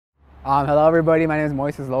Hello everybody, my name is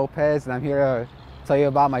Moises Lopez and I'm here to tell you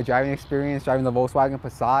about my driving experience driving the Volkswagen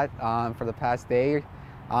Passat for the past day.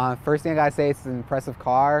 First thing I gotta say, it's an impressive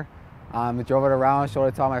car. I drove it around, showed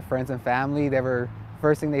it to all my friends and family.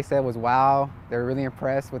 First thing they said was wow. They were really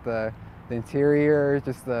impressed with the interior,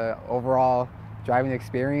 just the overall driving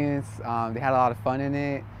experience. They had a lot of fun in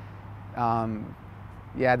it.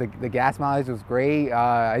 Yeah, the gas mileage was great.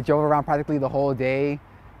 I drove around practically the whole day.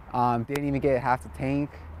 Didn't even get half the tank.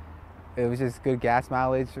 It was just good gas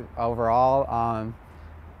mileage overall.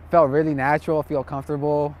 Felt really natural, feel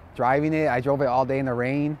comfortable driving it. I drove it all day in the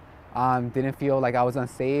rain. Didn't feel like I was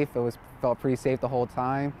unsafe. Felt pretty safe the whole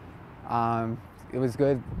time. It was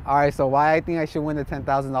good. All right, so why I think I should win the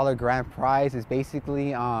 $10,000 grand prize is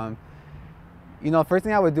basically, first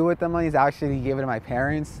thing I would do with the money is actually give it to my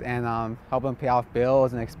parents and help them pay off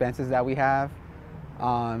bills and expenses that we have.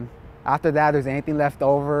 After that, if there's anything left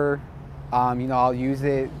over, I'll use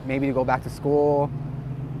it maybe to go back to school,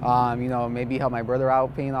 maybe help my brother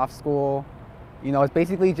out paying off school. It's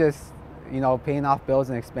basically just, paying off bills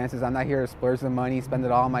and expenses. I'm not here to splurge the money, spend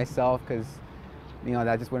it all on myself because,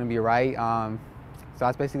 that just wouldn't be right. So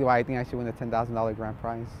that's basically why I think I should win the $10,000 grand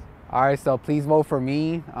prize. All right, so please vote for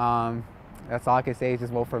me. That's all I can say is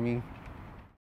just vote for me.